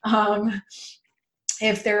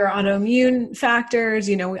 If there are autoimmune factors,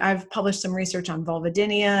 I've published some research on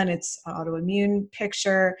vulvodynia and its autoimmune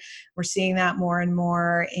picture. We're seeing that more and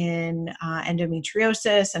more in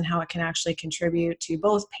endometriosis, and how it can actually contribute to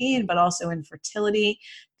both pain, but also infertility,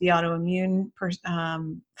 the autoimmune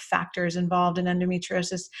factors involved in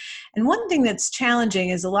endometriosis. And one thing that's challenging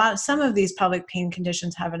is some of these pelvic pain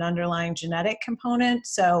conditions have an underlying genetic component.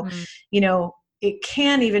 So, it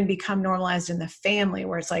can even become normalized in the family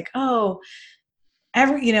where it's like, oh,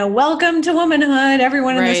 welcome to womanhood.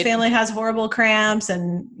 Everyone in this Right. family has horrible cramps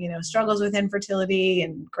and, struggles with infertility,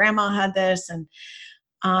 and grandma had this. And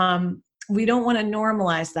we don't want to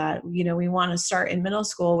normalize that. We want to start in middle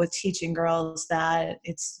school with teaching girls that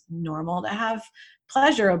it's normal to have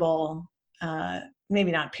pleasurable,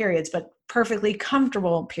 maybe not periods, but perfectly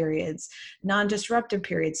comfortable periods, non-disruptive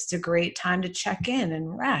periods. It's a great time to check in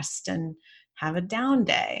and rest and have a down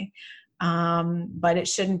day. But it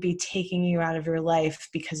shouldn't be taking you out of your life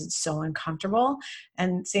because it's so uncomfortable.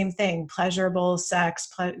 And same thing, pleasurable sex,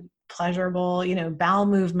 pleasurable, bowel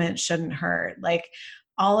movement shouldn't hurt. Like,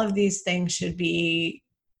 all of these things should be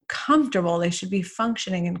comfortable. They should be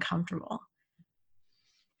functioning and comfortable.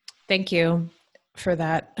 Thank you for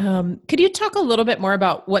that. Could you talk a little bit more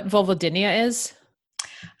about what vulvodynia is?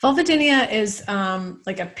 Vulvodynia is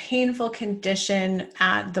like a painful condition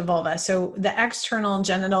at the vulva. So the external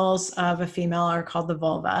genitals of a female are called the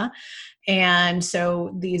vulva. And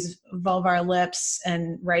so these vulvar lips,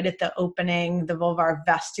 and right at the opening, the vulvar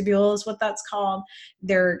vestibule is what that's called.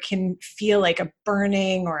 There can feel like a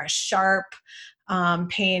burning or a sharp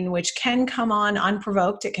pain, which can come on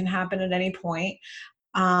unprovoked. It can happen at any point.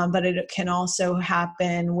 But it can also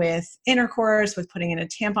happen with intercourse, with putting in a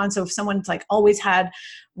tampon. So if someone's like always had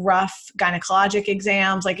rough gynecologic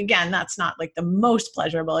exams, like, again, that's not like the most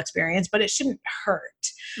pleasurable experience, but it shouldn't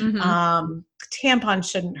hurt. Mm-hmm. Tampons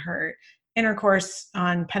shouldn't hurt. Intercourse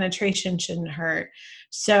on penetration shouldn't hurt.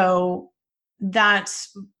 So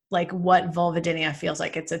that's like what vulvodynia feels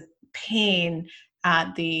like. It's a pain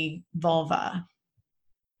at the vulva.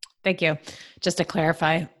 Thank you. Just to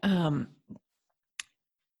clarify,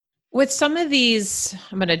 with some of these,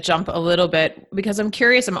 I'm going to jump a little bit because I'm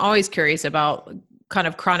curious. I'm always curious about kind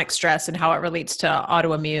of chronic stress and how it relates to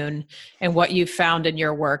autoimmune and what you've found in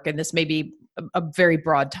your work. And this may be a very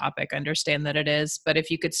broad topic. I understand that it is, but if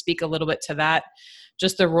you could speak a little bit to that,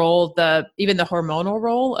 just the role, even the hormonal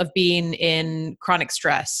role of being in chronic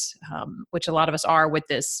stress, which a lot of us are with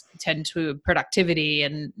this tend to productivity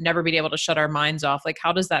and never being able to shut our minds off. Like,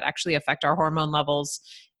 how does that actually affect our hormone levels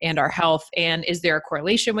and our health? And is there a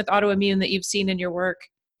correlation with autoimmune that you've seen in your work?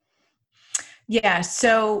 Yeah.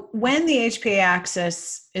 So when the HPA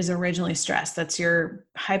axis is originally stressed, that's your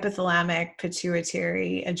hypothalamic,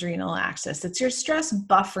 pituitary, adrenal axis. It's your stress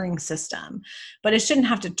buffering system, but it shouldn't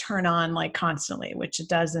have to turn on like constantly, which it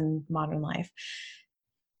does in modern life.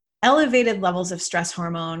 Elevated levels of stress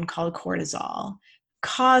hormone called cortisol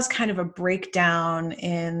cause kind of a breakdown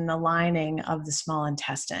in the lining of the small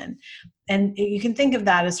intestine. And you can think of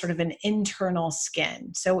that as sort of an internal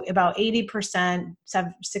skin. So about 80%,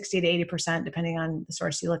 60 to 80%, depending on the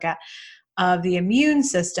source you look at, of the immune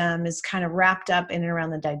system is kind of wrapped up in and around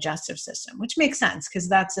the digestive system, which makes sense because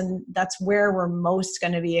that's where we're most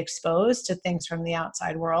going to be exposed to things from the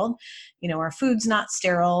outside world. Our food's not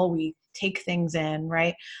sterile. We take things in,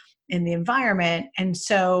 right, in the environment. And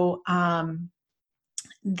so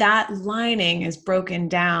that lining is broken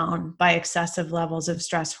down by excessive levels of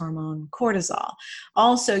stress hormone cortisol.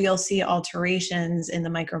 Also, you'll see alterations in the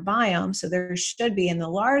microbiome. So there should be in the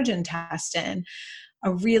large intestine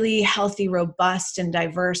a really healthy, robust, and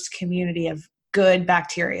diverse community of good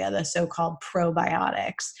bacteria, the so-called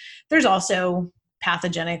probiotics. There's also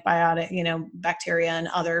pathogenic bacteria and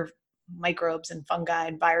other microbes and fungi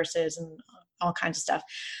and viruses and all kinds of stuff.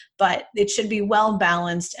 But it should be well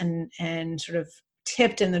balanced and sort of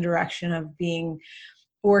tipped in the direction of being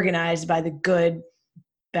organized by the good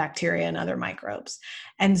bacteria and other microbes.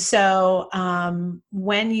 And so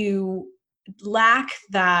when you lack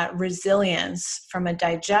that resilience from a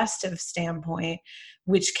digestive standpoint,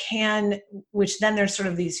 which then there's sort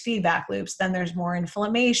of these feedback loops, then there's more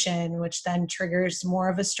inflammation, which then triggers more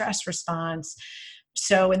of a stress response.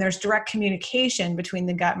 So, and there's direct communication between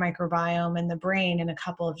the gut microbiome and the brain in a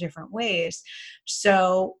couple of different ways.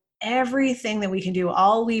 So everything that we can do,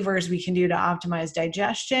 all levers we can do to optimize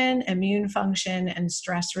digestion, immune function, and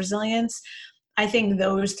stress resilience, I think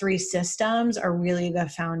those three systems are really the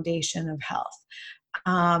foundation of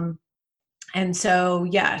health. And so,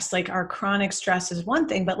 yes, like our chronic stress is one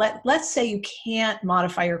thing, but let's say you can't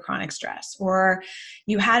modify your chronic stress, or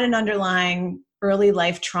you had an underlying early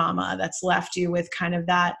life trauma that's left you with kind of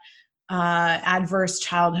that adverse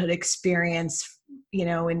childhood experience,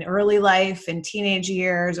 in early life and teenage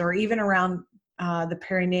years, or even around the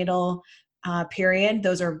perinatal period.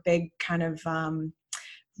 Those are big kind of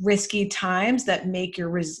risky times that make your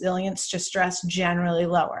resilience to stress generally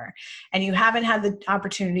lower. And you haven't had the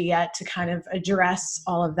opportunity yet to kind of address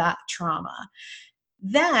all of that trauma.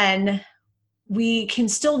 Then we can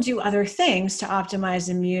still do other things to optimize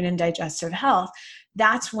immune and digestive health.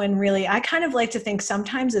 That's when really, I kind of like to think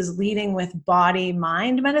sometimes is leading with body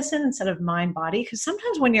mind medicine instead of mind body. Because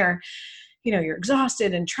sometimes when you're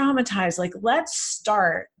exhausted and traumatized, like, let's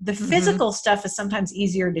start. The physical stuff is sometimes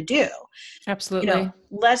easier to do. Absolutely.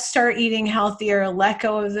 Let's start eating healthier, let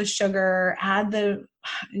go of the sugar, add the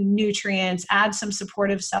nutrients, add some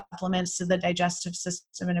supportive supplements to the digestive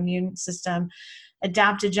system and immune system.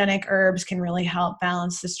 Adaptogenic herbs can really help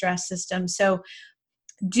balance the stress system. So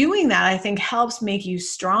doing that, I think, helps make you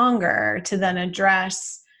stronger to then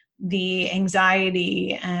address the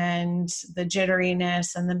anxiety and the jitteriness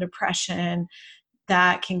and the depression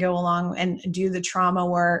that can go along, and do the trauma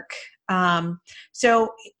work.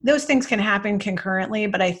 So those things can happen concurrently,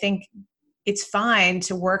 but I think it's fine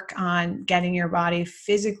to work on getting your body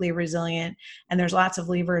physically resilient. And there's lots of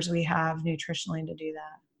levers we have nutritionally to do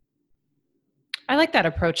that. I like that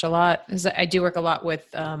approach a lot, because I do work a lot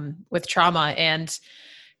with trauma, and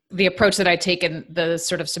the approach that I take in the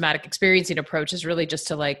sort of somatic experiencing approach is really just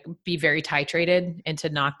to like be very titrated and to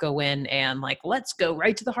not go in and like, let's go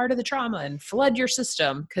right to the heart of the trauma and flood your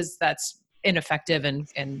system, because that's ineffective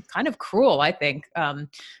and kind of cruel, I think.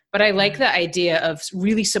 But I like the idea of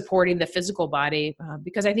really supporting the physical body,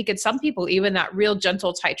 because I think in some people, even that real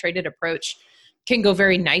gentle titrated approach can go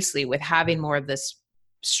very nicely with having more of this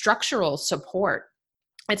structural support.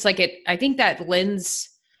 It's like I think that lends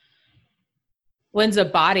a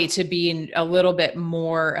body to being a little bit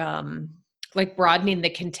more like broadening the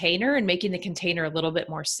container and making the container a little bit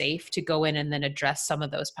more safe to go in and then address some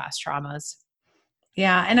of those past traumas.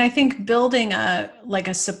 Yeah. And I think building a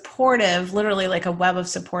supportive, literally like a web of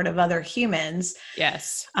support of other humans.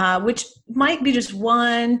 Yes. Which might be just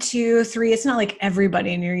 1, 2, 3. It's not like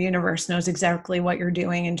everybody in your universe knows exactly what you're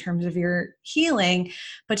doing in terms of your healing,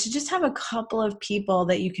 but to just have a couple of people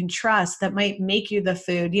that you can trust that might make you the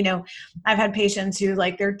food. I've had patients who,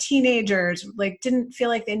 like, they're teenagers, like, didn't feel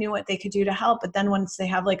like they knew what they could do to help. But then once they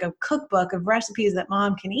have like a cookbook of recipes that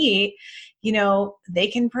mom can eat, they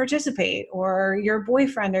can participate, or your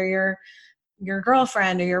boyfriend or your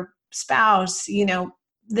girlfriend or your spouse.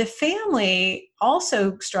 The family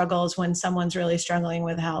also struggles when someone's really struggling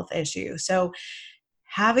with a health issue. So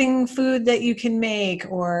having food that you can make,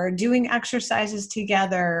 or doing exercises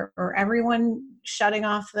together, or everyone shutting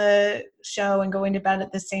off the show and going to bed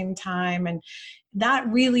at the same time, and that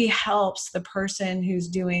really helps the person who's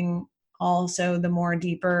doing also the more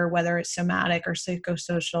deeper, whether it's somatic or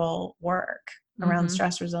psychosocial work around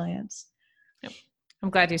stress resilience. Yep. I'm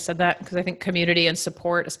glad you said that, because I think community and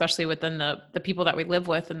support, especially within the people that we live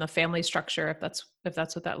with and the family structure, if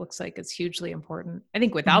that's what that looks like, is hugely important. I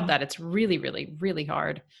think without that, it's really, really, really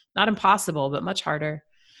hard. Not impossible, but much harder.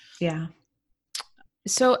 Yeah.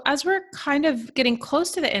 So as we're kind of getting close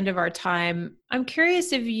to the end of our time, I'm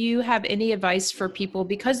curious if you have any advice for people,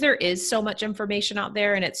 because there is so much information out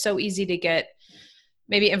there and it's so easy to get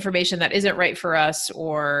maybe information that isn't right for us,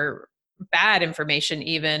 or bad information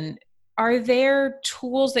even. Are there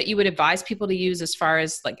tools that you would advise people to use as far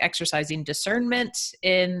as like exercising discernment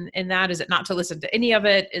in that? Is it not to listen to any of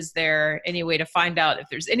it? Is there any way to find out if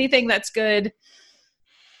there's anything that's good?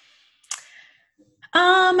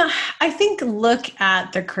 I think look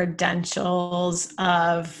at the credentials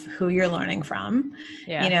of who you're learning from.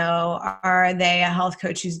 Yeah. Are they a health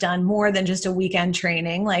coach who's done more than just a weekend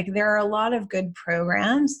training? Like, there are a lot of good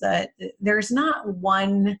programs that there's not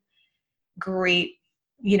one great,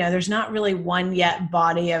 there's not really one yet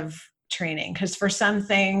body of training. Because for some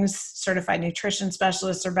things, certified nutrition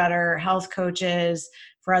specialists are better, health coaches.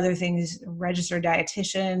 For other things, registered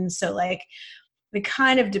dietitians. So like, it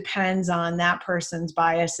kind of depends on that person's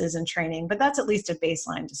biases and training, but that's at least a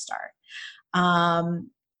baseline to start.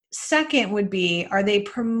 Second would be, are they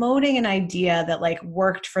promoting an idea that like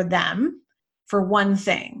worked for them for one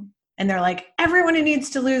thing? And they're like, everyone who needs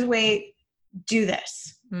to lose weight, do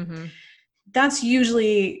this. That's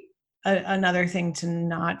usually another thing to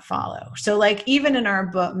not follow. So like, even in my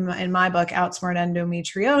book, Outsmart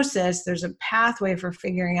Endometriosis, there's a pathway for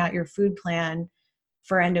figuring out your food plan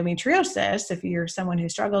for endometriosis, if you're someone who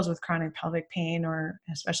struggles with chronic pelvic pain, or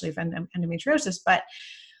especially if endometriosis. But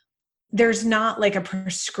there's not like a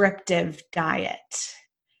prescriptive diet.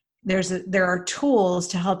 There are tools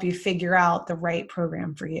to help you figure out the right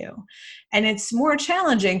program for you. And it's more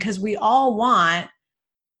challenging because we all want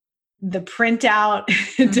the printout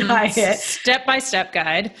diet, step-by-step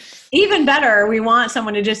guide. Even better, we want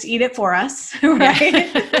someone to just eat it for us, right?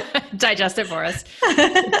 Yeah. Digest it for us.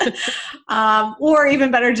 Or even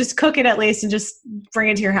better, just cook it at least and just bring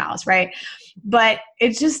it to your house, right? but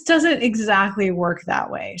it just doesn't exactly work that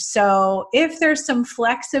way. So if there's some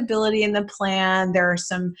flexibility in the plan, there are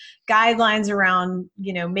some guidelines around,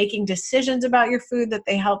 making decisions about your food that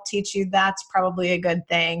they help teach you, that's probably a good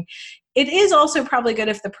thing. It is also probably good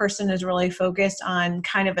if the person is really focused on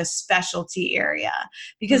kind of a specialty area,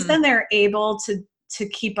 because then they're able to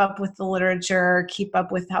keep up with the literature, keep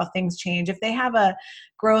up with how things change. If they have a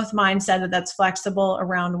growth mindset that's flexible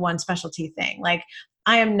around one specialty thing, like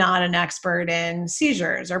I am not an expert in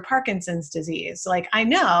seizures or Parkinson's disease. Like I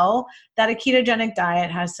know that a ketogenic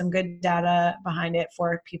diet has some good data behind it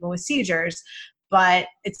for people with seizures, but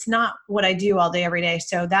it's not what I do all day, every day.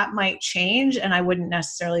 So that might change and I wouldn't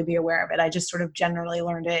necessarily be aware of it. I just sort of generally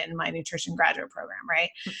learned it in my nutrition graduate program, right?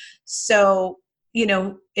 So,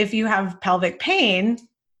 if you have pelvic pain,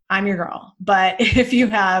 I'm your girl. But if you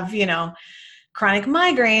have, chronic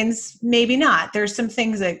migraines, maybe not. There's some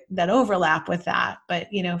things that overlap with that, but,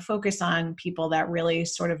 focus on people that really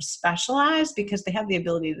sort of specialize because they have the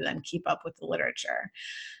ability to then keep up with the literature.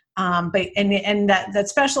 But that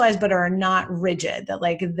specialize, but are not rigid, that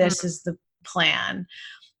like, this is the plan.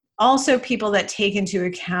 Also people that take into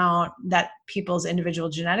account that people's individual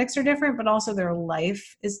genetics are different, but also their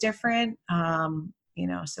life is different.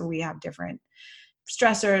 So we have different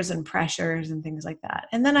stressors and pressures and things like that.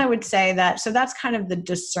 And then I would say so that's kind of the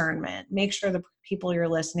discernment. Make sure the people you're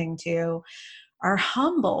listening to are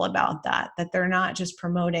humble about that they're not just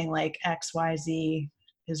promoting like XYZ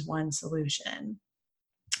is one solution.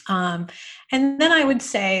 And then I would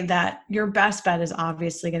say that your best bet is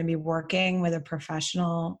obviously going to be working with a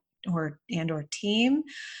professional or team,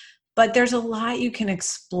 but there's a lot you can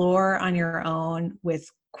explore on your own with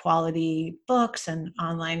quality books and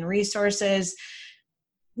online resources.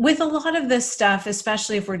 With a lot of this stuff,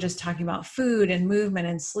 especially if we're just talking about food and movement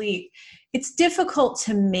and sleep, it's difficult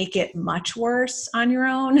to make it much worse on your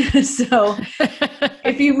own. So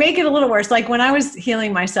if you make it a little worse, like when I was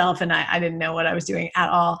healing myself and I didn't know what I was doing at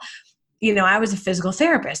all, I was a physical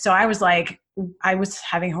therapist. So I was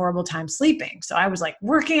having a horrible time sleeping. So I was like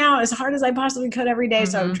working out as hard as I possibly could every day.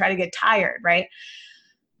 So I would try to get tired, right?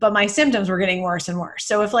 But my symptoms were getting worse and worse.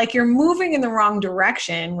 So if like you're moving in the wrong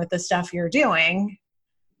direction with the stuff you're doing,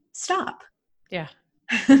 stop. Yeah.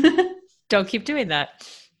 Don't keep doing that.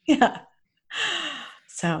 Yeah.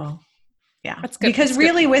 So yeah, that's good. Because that's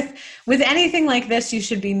really good. with anything like this, you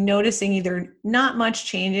should be noticing either not much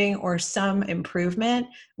changing or some improvement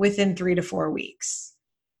within 3 to 4 weeks.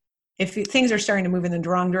 If things are starting to move in the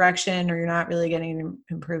wrong direction or you're not really getting an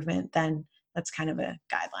improvement, then that's kind of a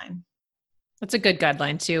guideline. That's a good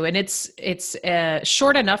guideline too. And it's a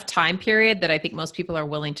short enough time period that I think most people are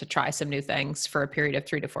willing to try some new things for a period of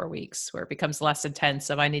 3 to 4 weeks, where it becomes less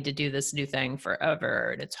intense of I need to do this new thing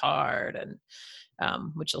forever and it's hard, and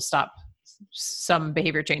which will stop some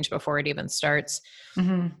behavior change before it even starts.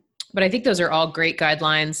 Mm-hmm. But I think those are all great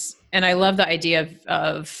guidelines. And I love the idea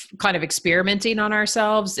of kind of experimenting on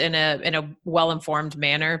ourselves in a well-informed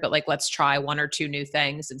manner, but like, let's try 1 or 2 new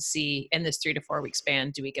things and see in this 3 to 4 week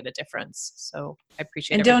span, do we get a difference? So I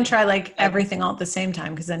appreciate it. And don't try like everything all at the same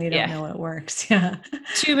time, because then you don't know what works. Yeah.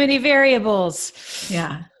 Too many variables.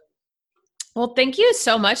 Yeah. Well, thank you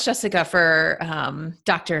so much, Jessica, for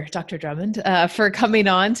Dr. Drummond, for coming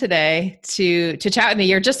on today to chat with me.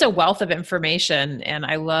 You're just a wealth of information, and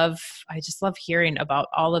I just love hearing about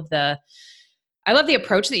all of I love the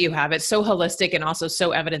approach that you have. It's so holistic and also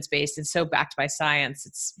so evidence-based and so backed by science.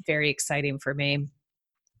 It's very exciting for me.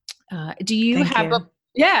 Do you have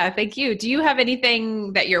Yeah, thank you. Do you have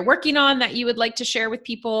anything that you're working on that you would like to share with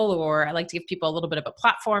people? Or I like to give people a little bit of a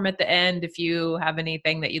platform at the end if you have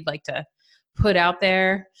anything that you'd like to put out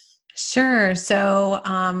there? Sure. So,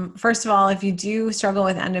 first of all, if you do struggle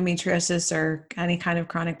with endometriosis or any kind of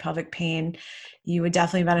chronic pelvic pain, you would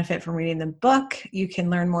definitely benefit from reading the book. You can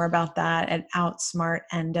learn more about that at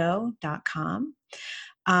outsmartendo.com.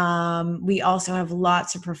 We also have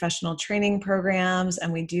lots of professional training programs,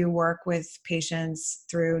 and we do work with patients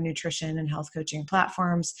through nutrition and health coaching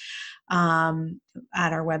platforms at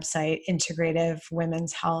our website,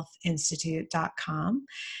 integrativewomenshealthinstitute.com.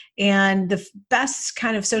 And the best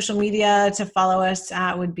kind of social media to follow us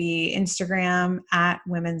at would be Instagram at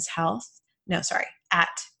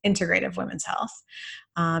Integrative Women's Health.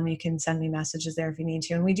 You can send me messages there if you need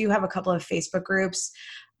to. And we do have a couple of Facebook groups,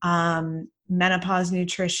 menopause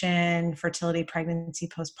nutrition, fertility, pregnancy,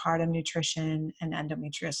 postpartum nutrition, and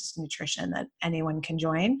endometriosis nutrition that anyone can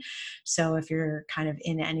join. So if you're kind of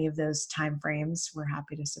in any of those time frames, we're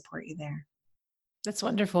happy to support you there. That's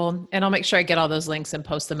wonderful. And I'll make sure I get all those links and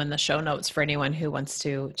post them in the show notes for anyone who wants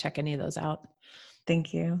to check any of those out.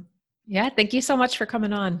 Thank you. Yeah. Thank you so much for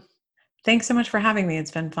coming on. Thanks so much for having me.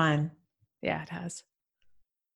 It's been fun. Yeah, it has.